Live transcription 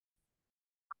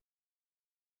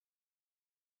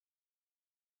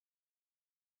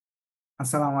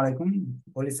আসসালামু আলাইকুম।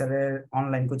 অলি স্যারের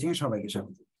অনলাইন কোচিং এ সবাইকে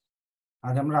স্বাগত।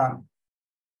 আজ আমরা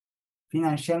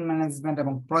ফিনান্সিয়াল ম্যানেজমেন্ট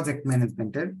এবং প্রজেক্ট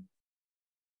ম্যানেজমেন্টের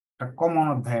একটা কমন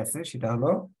অধ্যায় আছে, সেটা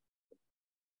হলো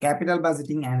capital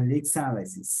budgeting and risk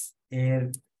analysis এর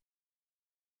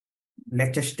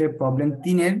লেকচার শিটে প্রবলেম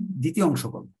 3 এর দ্বিতীয় অংশ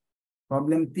করব।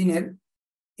 প্রবলেম 3 এর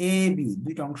এ বি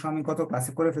দুইটা অংশ আমি গত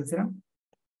ক্লাসে করে ফেলছিলাম।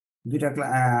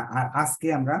 আজকে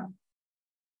আমরা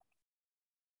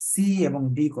সি এবং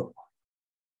ডি করব।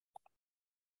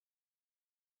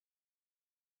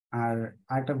 আর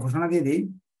আরেকটা ঘোষণা দিয়ে দিই,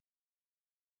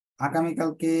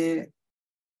 আগামীকালকে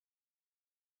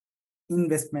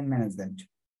ইনভেস্টমেন্ট ম্যানেজমেন্ট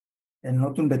এর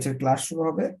নতুন ব্যাচের ক্লাস শুরু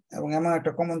হবে এবং এমন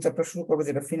একটা কমন চ্যাপ্টার শুরু করবে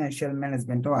যেটা ফিনান্সিয়াল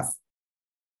ম্যানেজমেন্টও আছে।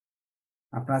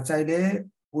 আপনারা চাইলে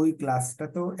ওই ক্লাসটা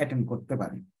তো অ্যাটেন্ড করতে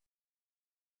পারেন।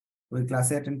 ওই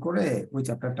ক্লাসে অ্যাটেন্ড করে ওই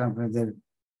চ্যাপ্টারটা আপনাদের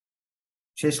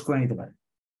শেষ করে নিতে পারেন।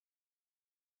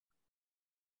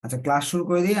 আচ্ছা, ক্লাস শুরু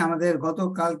করে দিই। আমাদের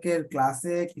গতকালকের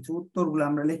ক্লাসে কিছু উত্তরগুলো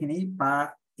আমরা লিখে নিই।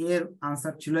 এর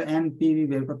আনসার ছিল এনপিভি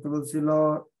বের করতে বলছিল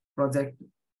প্রজেক্ট।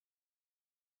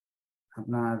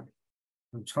 আপনার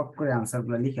সব করে আনসার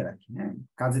গুলো লিখে রাখি, হ্যাঁ,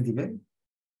 কাজে দিবে।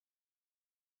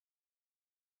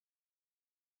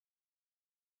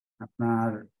 আপনার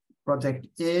প্রজেক্ট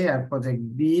এ আর প্রজেক্ট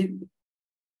বি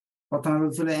প্রথমে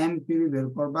বলছিল এনপিভি বের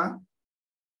করবা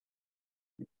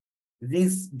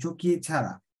রিস্ক ঝুঁকি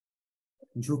ছাড়া,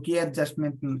 ঝুঁকি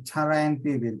অ্যাডজাস্টমেন্ট ছাড়া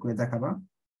এনপিভি বের করে দেখাবা।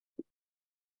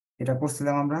 এটা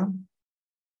করছিলাম আমরা।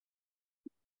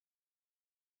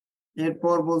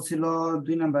 এরপর বলছিল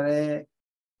 2 নম্বরে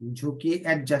ঝুঁকি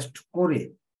অ্যাডজাস্ট করে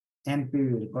এনপিভি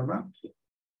বের করবা।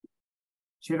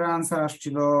 সেটার আনসার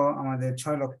আসছিল আমাদের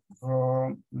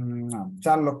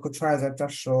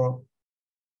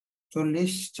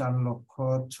 4,06,440,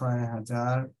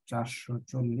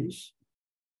 4,06,440,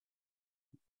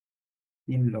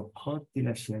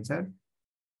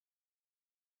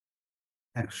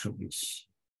 3,83,120।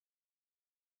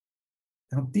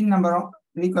 এখন 3 নম্বর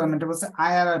রিকোয়ারমেন্টে বলছে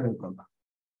আইআরআর বের করবা।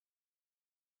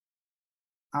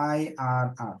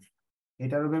 আইআরআর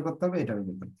এটারও বের করতে হবে, এটারও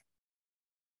বের করতে হবে।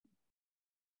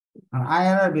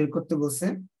 আইআরআর বের করতে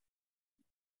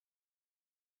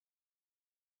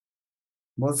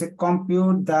বলছে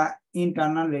compute the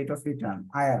internal rate of return.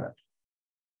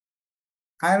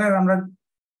 IRR আমরা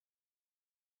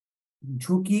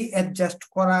ঝুঁকি অ্যাডজাস্ট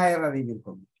করা আইআরআর বের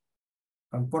করবো,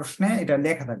 কারণ প্রশ্নে এটা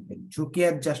লেখা থাকবে ঝুঁকি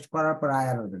অ্যাডজাস্ট করার পর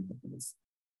আইআরআর বের করতে বলছে।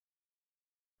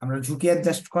 আমরা ঝুঁকি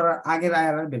অ্যাডজাস্ট করার আগের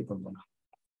আইআরআর বের করবো না।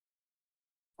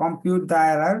 Compute the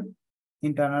IRR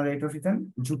internal rate of return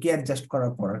ঝুঁকি অ্যাডজাস্ট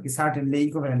করার পর আর কি সার্টেনলি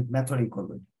ইকুইভ্যালেন্ট মেথডই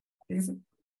করবে, ঠিক আছে।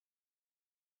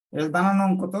 এর বানানো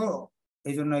অঙ্ক তো,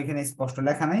 এই জন্য এখানে স্পষ্ট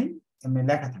লেখা নাই, এমনি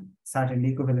লেখা থাকবে সার্টেনলি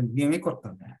ইকুইভ্যালেন্ট নিয়মই করতে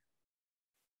হবে।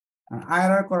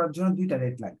 আইআরআর করার জন্য 2টা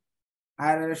রেট লাগে।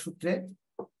 আইআরআর এর সূত্রে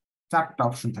 4টা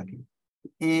অপশন থাকে,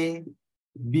 এ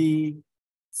বি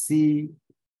সি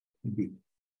ডি।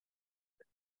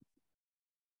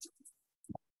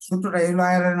 সূত্রটা হলো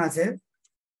আইআরআর আছে,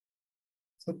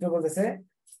 সূত্র বলতেছে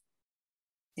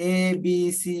এ বি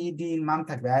সি ডি মান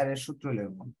থাকবে। আইআরআর সূত্র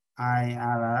এরকম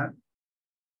আইআরআর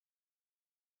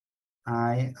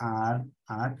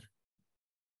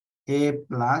এ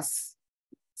plus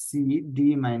C D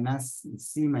minus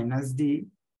C minus D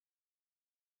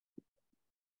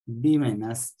B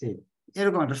minus এ,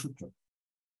 এরকম একটা সূত্র।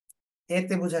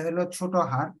 এতে বোঝা হলো ছোট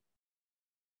হার,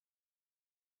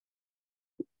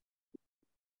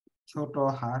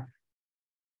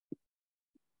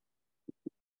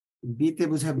 বিতে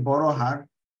বোঝায় বড় হার,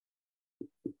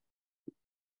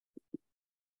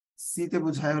 সিতে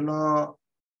বোঝায় হলো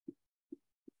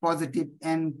পজিটিভ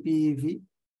এনপিভি,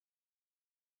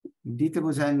 ডিতে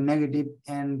বোঝায় নেগেটিভ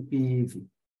এনপিভি।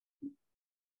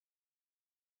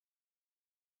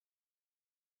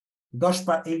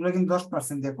 এগুলো কিন্তু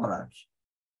 10% দিয়ে করা আর কি।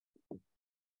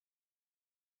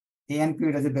 এই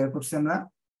এনপিভিটা যে বের করছি আমরা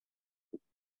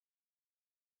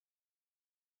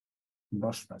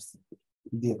 10%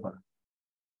 দিয়ে করা।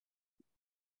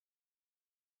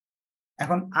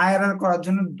 এখন আইআরআর করার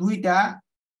জন্য 2টা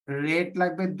রেট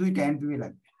লাগবে, 2টা এনপিভি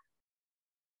লাগবে।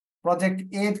 প্রজেক্ট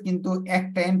এ কিন্তু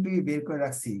একটা এনপিভি বের করে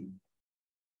রাখছি,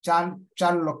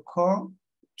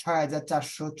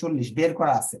 4,06,440 বের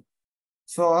করা আছে।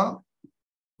 সো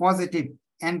পজিটিভ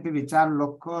এনপিভি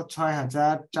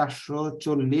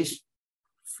 4,06,440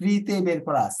 ফ্রিতে বের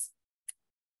করা আছে।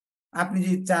 আপনি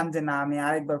যদি চান যে না আমি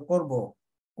আরেকবার করব,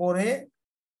 করে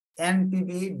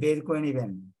এনপিভি বের করে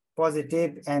নেবেন, পজিটিভ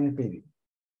এনপিভি।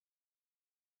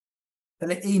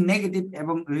 তাহলে এই নেগেটিভ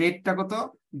এবং রেটটা কত?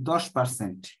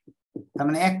 10%। তার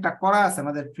মানে একটা করা আছে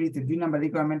আমাদের ফ্রিতে, 2 নম্বর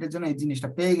রিকোয়ারমেন্টের জন্য এই জিনিসটা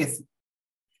পেয়ে গেছি।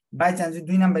 বাই চান্স যদি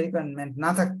 2 নাম্বার রিকোয়ারমেন্ট না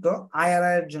থাকতো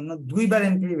আইআরআর এর জন্য দুইবার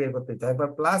এনপিভি বের করতে হতো, একবার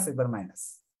প্লাস একবার মাইনাস।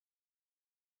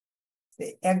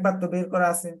 একবার তো বের করা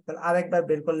আছে, তাহলে আরেকবার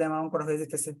বের করলে আমার অঙ্কটা হয়ে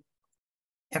যেতেছে।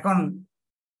 এখন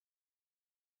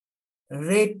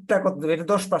রেটটা কত ধরবে? এটা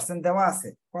 10% দেওয়া আছে,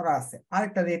 করা আছে,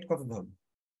 আরেকটা রেট কত ধরবে?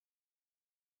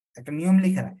 একটা নিয়ম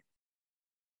লিখে রাখে,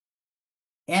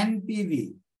 এনপিভি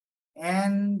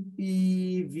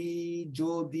এনপিভি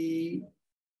যদি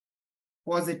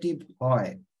পজিটিভ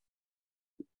হয়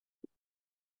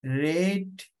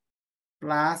রেট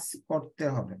প্লাস করতে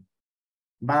হবে,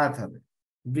 বাড়াতে হবে,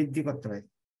 বৃদ্ধি করতে হবে,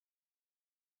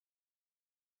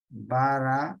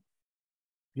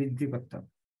 বৃদ্ধি করতে হবে।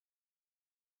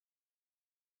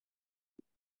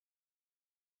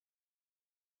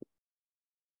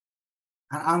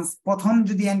 আর প্রথম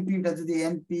যদি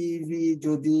এনপিভি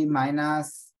যদি মাইনাস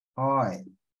হয়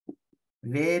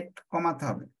রেট কমাতে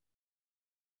হবে।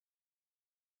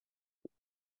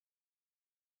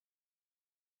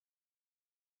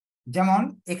 যেমন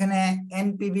এখানে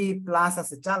এনপিভি প্লাস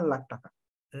আছে 4 লাখ টাকা,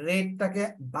 রেটটাকে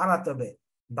বাড়াতে হবে,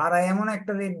 বাড়ায় এমন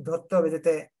একটা রেট ধরতে হবে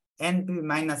যাতে এনপিভি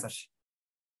মাইনাস আসে।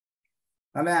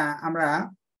 তাহলে আমরা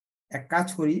এক কাজ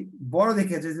করি, বড়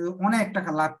দেখে যে অনেক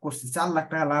টাকা লাভ করছে, 4 লাখ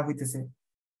টাকা লাভ হইতেছে,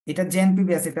 এটা যে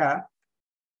এনপিভি আছে এটা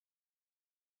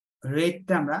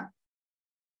রেটটা আমরা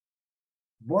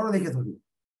বড় দেখে ধরি।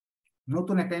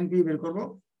 নতুন একটা এনপিভি বের করবো,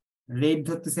 রেট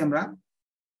ধরতেছি আমরা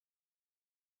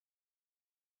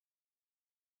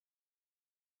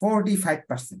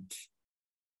 45%,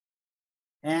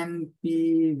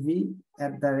 NPV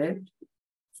at the rate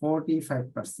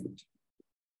 45%।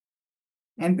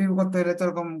 NPV করতে হলে তো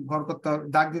এরকম ঘর করতে হবে,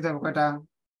 দাগ দিতে হবে কয়টা?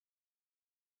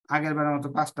 আগের বারের মতো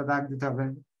 5টা দাগ দিতে হবে।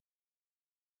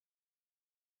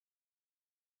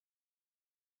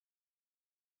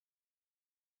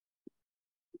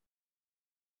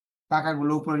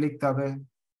 টাকাগুলো উপরে লিখতে হবে,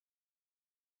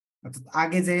 অর্থাৎ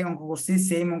আগে যে অঙ্ক করছি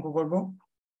সেম অঙ্ক করব।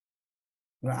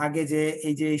 আগে যে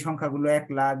এই সংখ্যাগুলো 1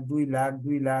 লাখ, 2 লাখ,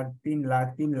 2 লাখ, 3 লাখ,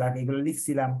 3 লাখ এগুলো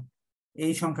লিখছিলাম,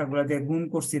 এই সংখ্যাগুলোতে গুণ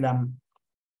করছিলাম,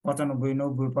 95,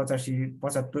 90, 85,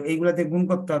 75 এইগুলাতে গুণ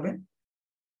করতে হবে।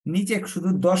 নিচে শুধু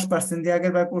 10% দিয়ে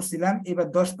আগের বার করছিলাম, এবার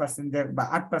 10% দিয়ে বা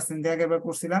 8% দিয়ে আগের বার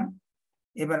করছিলাম,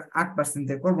 এবার 8%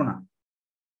 দিয়ে করবো না।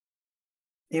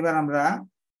 এবার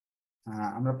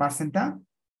আমরা পার্সেন্টটা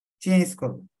চেঞ্জ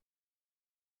করব।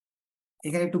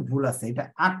 এখানে একটু ভুল আছে, এটা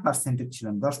 8% ছিল,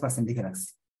 10% লিখে রাখছি,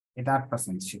 এটা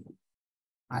 8% ছিল,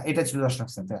 আর এটা ছিল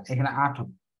 10%, এখানে 8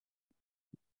 হবে।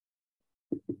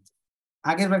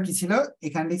 আগের বার কি ছিল,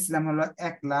 এখানে লিখছিলাম হলো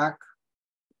 1 লাখ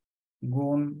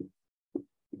গুণ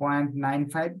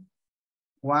 0.95,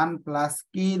 1 প্লাস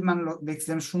কি এর মান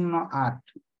লিখছিলাম 0.8,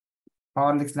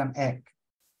 পাওয়ার লিখছিলাম 1,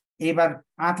 এবার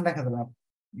 8 লেখা দিলাম,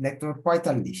 লিখতে হবে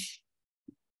 45.45।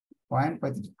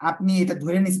 আপনি এটা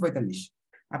ধরে নিচ্ছি 45,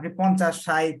 আপনি 50,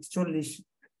 60, 40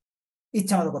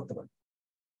 ইচ্ছা মতো করতে পারেন।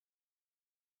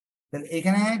 তাহলে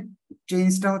এখানে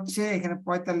চেঞ্জটা হচ্ছে, এখানে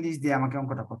 45 দিয়ে আমাকে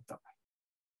অঙ্কটা করতে হবে।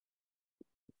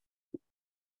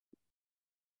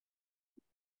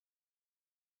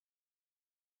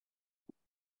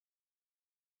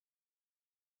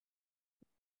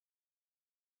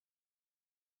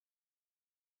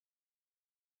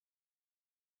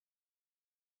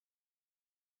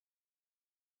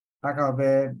 টাকা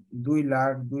হবে 2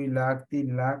 লাখ, 2 লাখ, 3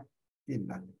 লাখ, 3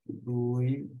 লাখ, 2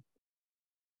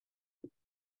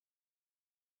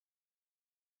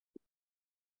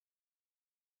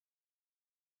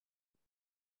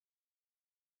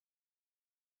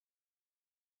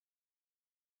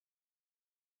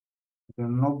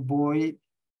 90,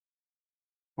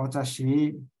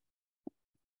 85,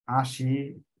 80,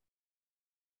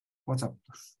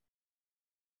 75।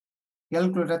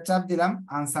 ক্যালকুলেটর চাপ দিলাম,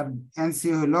 আনসার এনসি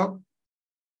হলো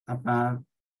আপনার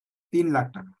 3 লাখ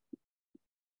টাকা।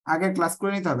 আগে ক্লাস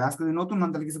করে নিতে হবে, আজকে যদি নতুন হন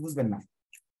তাহলে কিছু বুঝবেন না।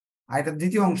 আর এটা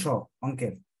দ্বিতীয় অংশ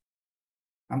অঙ্কের,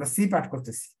 আমরা সি পাঠ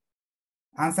করতেছি।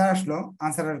 আনসার আসলো,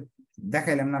 আনসার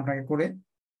দেখাইলাম না আপনাকে করে,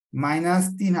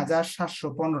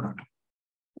 -3,715 টাকা,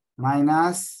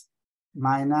 মাইনাস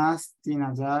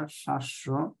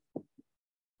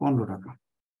 -3,715 টাকা।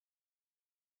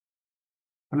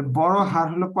 তাহলে বড় হার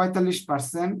হলো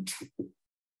 45%,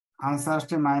 আনসার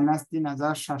আসছে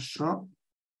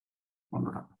 -3,715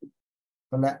 টাকা।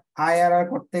 তাহলে আইআরআর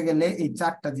করতে গেলে এই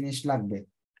 4টা জিনিস লাগবে,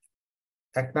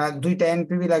 দুইটা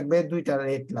এনপিভি লাগবে, দুইটা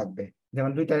রেট লাগবে।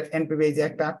 যেমন দুইটা এনপিভি, এই যে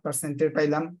একটা 8%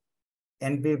 পাইলাম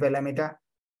এনপিভি, পাইলাম এটা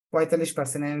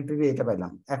 45% এনপিভি, এটা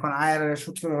পাইলাম। এখন আইআরআর এর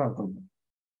সূত্র ব্যবহার করবো,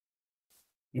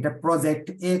 এটা প্রজেক্ট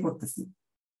এ করতেছি।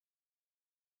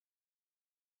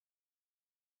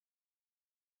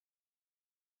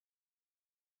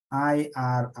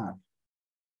 আইআরআর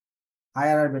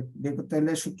আইআরআর বের করতে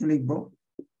হলে সূত্র লিখবো,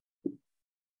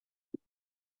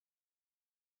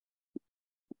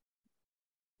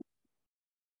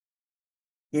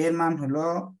 এর মান হলো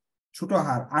ছোট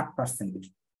হার 8%,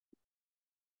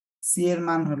 সি এর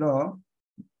মান হলো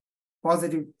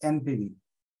পজিটিভ এনপিভি,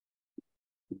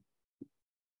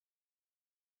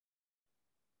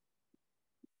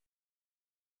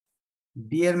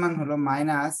 বি এর মান হলো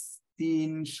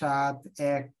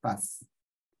 -3715,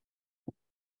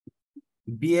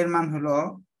 বি এর মান হলো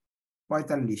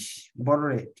 45 বড়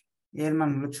রেট, এর মান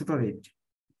হলো ছোট রেট।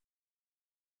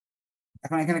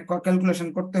 এখন এখানে ক্যালকুলেশন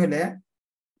করতে হলে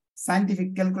সাইন্টিফিক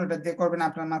ক্যালকুলেটর দিয়ে করবেন,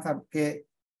 আপনার মাথাকে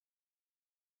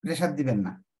প্রেসার দিবেন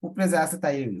না, উপরে যা আছে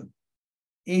তাই হইল।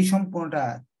 এই সম্পূর্ণটা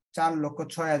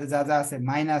 4,06,000 যা যা আছে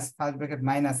মাইনাস ফার্স্ট ব্র্যাকেট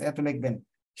মাইনাস এত লিখবেন,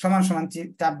 সমান সমান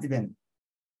চাপ দিবেন,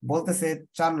 বলতেছে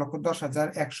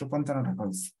 4,10,155 টাকা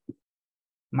হয়েছে।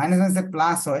 মাইনাস মাইনাসে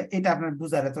প্লাস হয়, এটা আপনার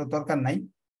বুঝার এত দরকার নাই,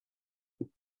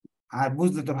 আর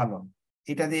বুঝলে তো ভালো।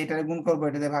 এটা দিয়ে এটা গুণ করবো,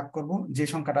 এটা দিয়ে ভাগ করবো, যে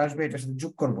সংখ্যাটা আসবে এটার সাথে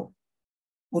যোগ করব,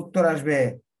 উত্তর আসবে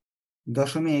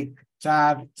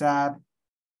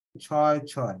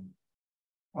 0.4466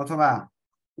 অথবা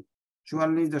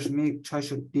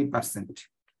 44.66%।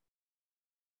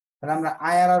 তাহলে আমরা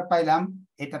আইআরআর পাইলাম,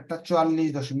 এটারটা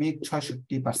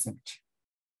 44.66%।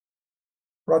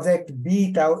 প্রজেক্ট বি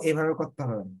টাও এভাবে করতে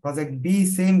হবে, প্রজেক্ট বি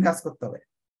সেম কাজ করতে হবে।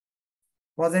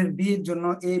 প্রজেক্ট বি এর জন্য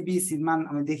এ বি সি মান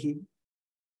আমি দেখি।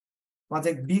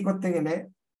 প্রজেক্ট বি করতে গেলে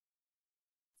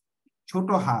ছোট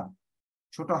হার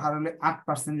হলে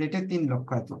 8% রেটে 3 লক্ষ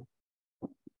এত,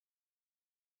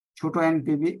 ছোট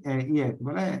এনপিবি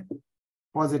বলে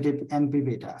পজিটিভ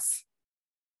এনপিবি এটা আছে।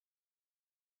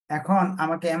 এখন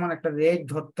আমাকে এমন একটা রেট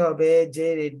ধরতে হবে যে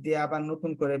রেট দিয়ে আবার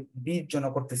নতুন করে বির জন্য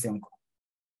করতেছি অঙ্ক,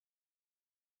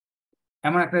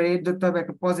 এমন একটা রেট ধরতে হবে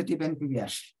একটা পজিটিভ এনপিবি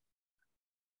আসে।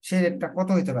 সেই রেটটা কত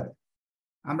হইতে পারে?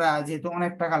 আমরা যেহেতু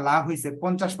অনেক টাকা লাভ হয়েছে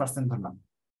 50% ধরলাম,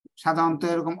 সাধারণত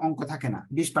এরকম অঙ্ক থাকে না,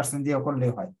 20% দিয়ে করলে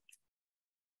হয়।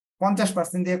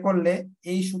 50% দিয়ে করলে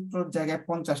এই সূত্রের জায়গায়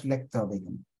 50 লিখতে হবে,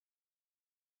 এখানে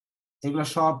এগুলো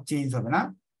সব চেঞ্জ হবে না,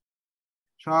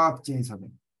 সব চেঞ্জ হবে।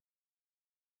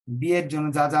 বি এর জন্য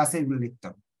যা যা আছে এগুলো লিখতে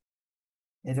হবে,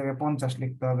 এই জায়গায় 50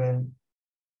 লিখতে হবে,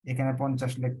 এখানে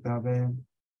 50 লিখতে হবে,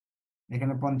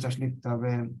 এখানে 50 লিখতে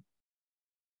হবে,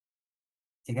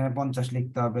 এখানে 50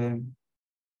 লিখতে হবে,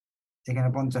 এখানে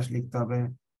 50 লিখতে হবে।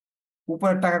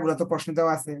 উপরের টাকাগুলো তো প্রশ্ন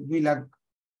দেওয়া আছে, 2 লাখ,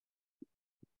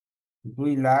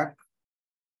 2 লাখ,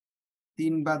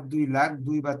 3 বার 2 লাখ,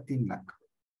 2 বার 3 লাখ।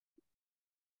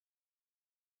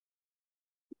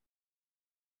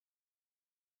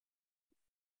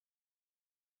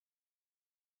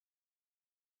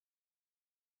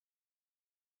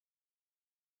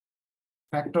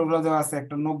 ফ্যাক্টর গুলো দেওয়া আছে,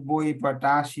 একটা 90, পয়টা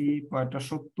 80, পয়টা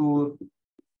 70,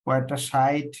 পয়টা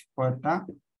 60, পয়টা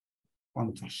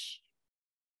 50।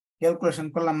 ক্যালকুলেশন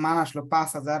করলাম, মান আসলো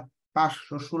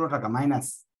 5,516 টাকা মাইনাস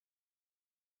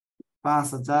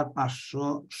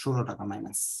 5,516 টাকা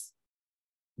মাইনাস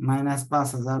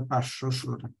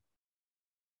 5,516 টাকা।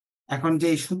 এখন যে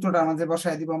সূত্রটা আমাদের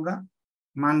বসায় দিব আমরা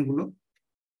মানগুলো,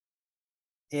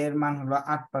 এর মান হলো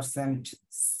 8%,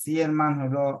 সি এর মান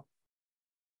হলো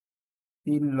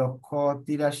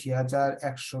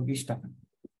 3,83,120 টাকা,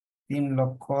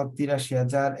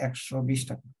 3,83,120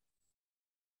 টাকা।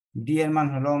 ডি এর মান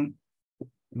হলো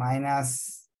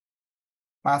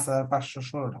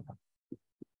 -5,516 টাকা,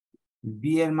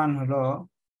 বি এর মান হলো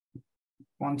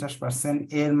 50%,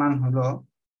 এর মান হলো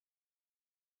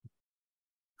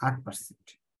 8%।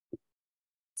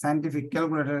 সাইন্টিফিক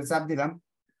ক্যালকুলেটরে চাপ দিলাম,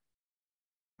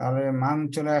 তাহলে মান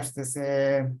চলে আসতেছে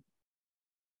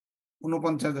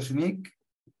 49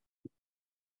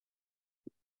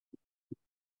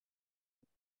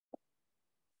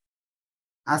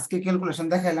 আজকে ক্যালকুলেশন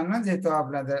দেখাইলাম না, যেহেতু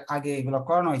আপনাদের আগে এগুলো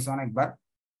করানো হয়েছে অনেকবার।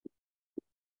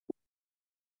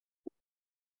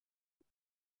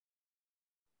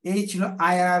 এই ছিল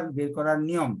আইআরআর বের করার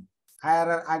নিয়ম,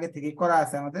 আইআরআর আগে থেকে করা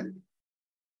আছে আমাদের,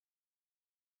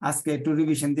 আজকে একটু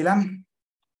রিভিশন দিলাম।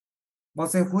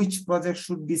 বলছে which project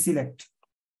should be select,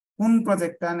 কোন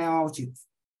প্রজেক্টটা নেওয়া উচিত।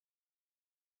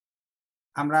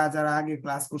 আমরা যারা আগে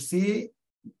ক্লাস করছি,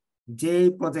 যে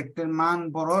প্রজেক্টের মান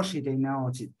বড় সেটাই নেওয়া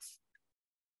উচিত।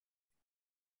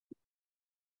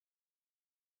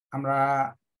 আমরা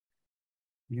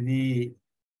যদি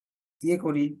ইয়ে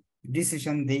করি,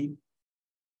 ডিসিশন দেই,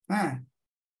 হ্যাঁ,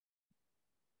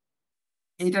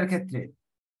 এটার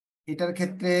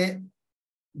ক্ষেত্রে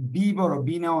বি বড়,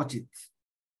 বি নেওয়া উচিত।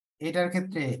 এটার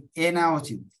ক্ষেত্রে এ নেওয়া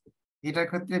উচিত, এটার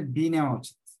ক্ষেত্রে বি নেওয়া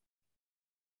উচিত।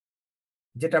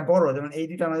 যেটা বড়, যেমন এই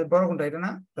দুইটার মাঝে বড় কোনটা, এটা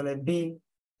না, তাহলে বি।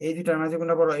 এই দুইটার মাঝে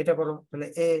কোনটা বড়, এটা বড়, তাহলে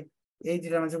এ। এই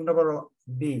যেটা মানে কোনটা বড়,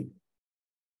 বি।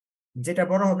 যেটা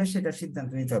বড় হবে সেটা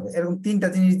সিদ্ধান্ত নিতে হবে। এরকম তিনটা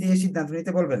জিনিস দিয়ে সিদ্ধান্ত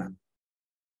নিতে বলবে না,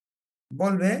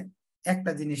 বলবে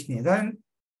একটা জিনিস নিয়ে, ধরেন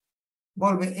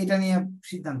বলবে এটা নিয়ে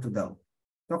সিদ্ধান্ত দাও।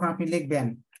 তখন আপনি লিখবেন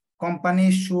company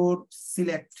should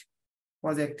select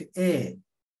project A.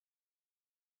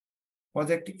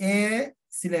 Project A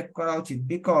select করা উচিত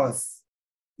because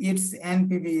it's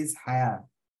NPV is higher.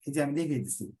 এই যে আমি লিখে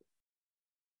দিচ্ছি।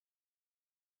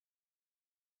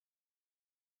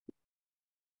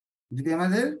 যদি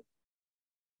আমাদের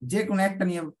যে কোনো একটা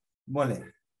নিয়ে বলে,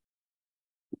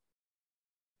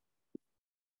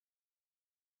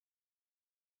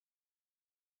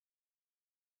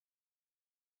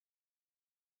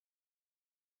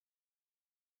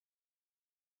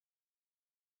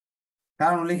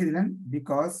 কারণ লিখে দিলেন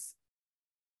বিকজ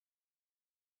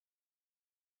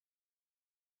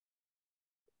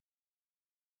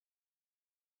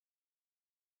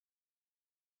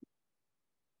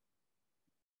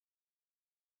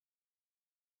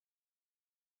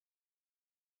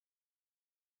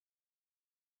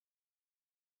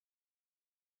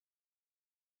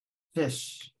শেষ।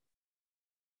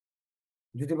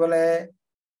 যদি বলে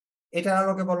এটার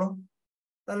আলোকে বলো,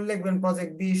 তাহলে লিখবেন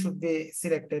project be should be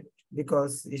selected because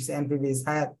it's NPV is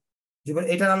higher. যদি বলে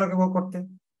এটার আলোকে করতে,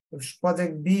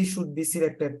 project be should be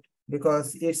selected because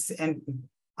it's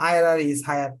IRR is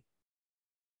higher.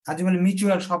 আর যদি বলে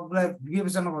মিউচুয়াল সবগুলো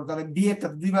বিবেচনা করো, তাহলে বি একটা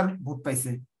দুইবার ভোট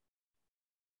পাইছে,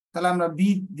 তাহলে আমরা বি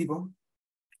দিব।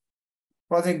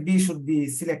 Project be should be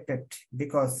selected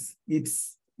because it's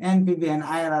NPV and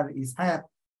IRR is higher.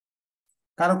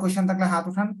 কারো কোয়েশ্চেন থাকলে হাত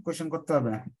উঠান, কোয়েশ্চেন করতে হবে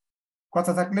না।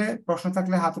 কথা থাকলে, প্রশ্ন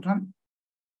থাকলে হাত উঠান,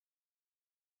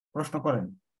 প্রশ্ন করেন,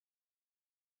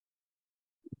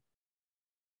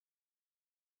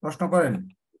 প্রশ্ন করেন।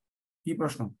 কি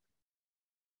প্রশ্ন?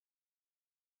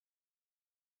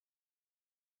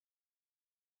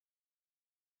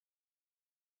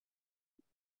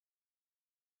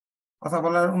 কথা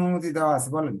বলার অনুমতি দেওয়া আছে,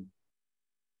 বলেন।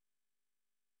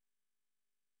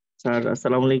 স্যার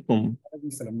আসসালামু আলাইকুম। ওয়ালাইকুম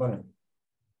আসসালাম, বলেন।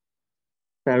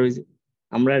 স্যার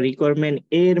আমরা রিকোয়ারমেন্ট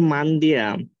এর মান দিয়া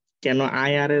কেন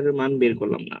আইআর এর মান বের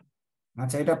করলাম না?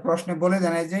 আচ্ছা, এটা প্রশ্নে বলে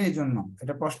জানাই যে এই জন্য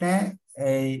এটা প্রশ্নে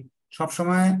এই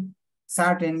সবসময়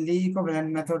সার্টেনলি ইকুইভ্যালেন্ট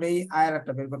মেথডেই আয়ের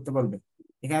একটা বের করতে বলবে।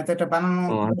 এখানে তো একটা বানানো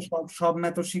ও সব সব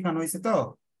মেথড শেখানো হয়েছে, তো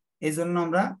এই জন্য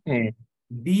আমরা হ্যাঁ।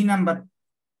 বি নাম্বার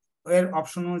এর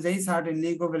অপশন অনুযায়ী সার্টেনলি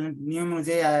ইকুইভ্যালেন্ট নিয়ম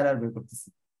অনুযায়ী আয়ের বের করতেছি।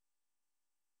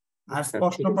 আর আচ্ছা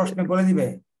স্পষ্ট ঠিক আছে। প্রশ্নে বলে দিবে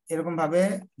এরকম ভাবে।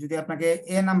 যদি আপনাকে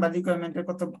এ নাম্বার রিকোয়ারমেন্টের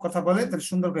কথা বলে, তাহলে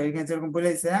সুন্দর করে এখানে যেরকম বলে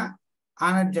দিচ্ছে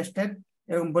আনএডজাস্টেড,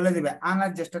 এরকম বলে দিবে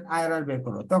আনএডজাস্টেড আইআরআর বের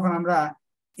করো। তখন আমরা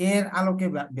এর আলোকে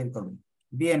বের করবো,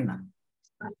 বি এর না।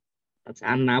 আচ্ছা,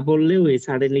 আর না বললে ওই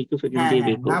সাডেনলি ইকুইভ্যালেন্ট হ্যাঁ দিয়ে হ্যাঁ,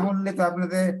 বের না করবো। বললে তো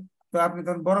আপনাদের, তো আপনি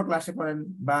তখন বড় ক্লাসে পড়েন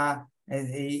বা এই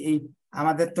এই এই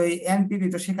আমাদের তো এই এনপিভি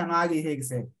তো শেখানো আগে হয়ে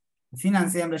গেছে,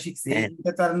 ফিনান্সে আমরা শিখছি, হ্যাঁ।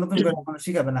 এটা তো আর নতুন করে এখনো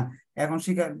শিখাবে না। এখন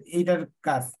এইটার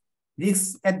কাজ রিস্ক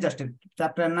অ্যাডজাস্টেড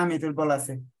চ্যাপ্টারের নামে তো বলা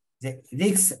আছে যে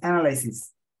রিস্ক অ্যানালাইসিস।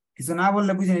 কিছু না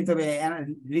বললে বুঝে নিতে হবে,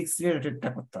 রিস্ক রিলেটেডটা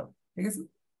করতে হবে। ঠিক আছে।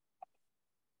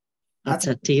 আচ্ছা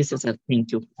আচ্ছা ঠিক আছে স্যার, থ্যাংক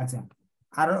ইউ। আচ্ছা,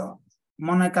 আরো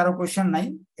মনে হয় কারো কোয়েশ্চেন নাই?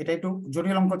 এটা একটু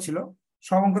জটিল অঙ্ক ছিল।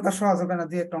 সব অঙ্ক তো সহজ হবে না,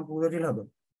 দুই একটা অঙ্ক জটিল হবে।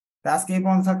 তা আজকে এই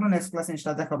পর্যন্ত থাকলো, নেক্সট ক্লাস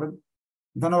ইনশাআল্লাহ দেখা হবে।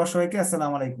 ধন্যবাদ সবাইকে,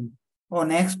 আসসালামু আলাইকুম। ও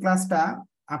নেক্সট ক্লাসটা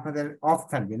আপনাদের অফ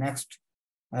থাকবে, নেক্সট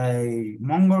এই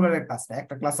মঙ্গলবারের ক্লাসটা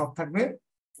একটা ক্লাস অফ থাকবে।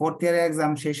 ফোর্থ ইয়ারের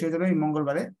এক্সাম শেষ হয়ে যাবে এই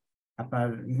মঙ্গলবারে, আপনার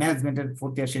ম্যানেজমেন্টের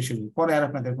ফোর্থ ইয়ার শেষ হয়ে যাবে, পরে আর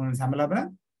আপনাদের কোনো ঝামেলা হবে না।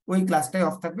 ওই ক্লাসটাই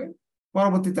অফ থাকবে,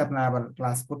 পরবর্তীতে আপনারা আবার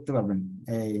ক্লাস করতে পারবেন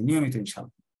এই নিয়মিত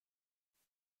ইনশাআল্লাহ।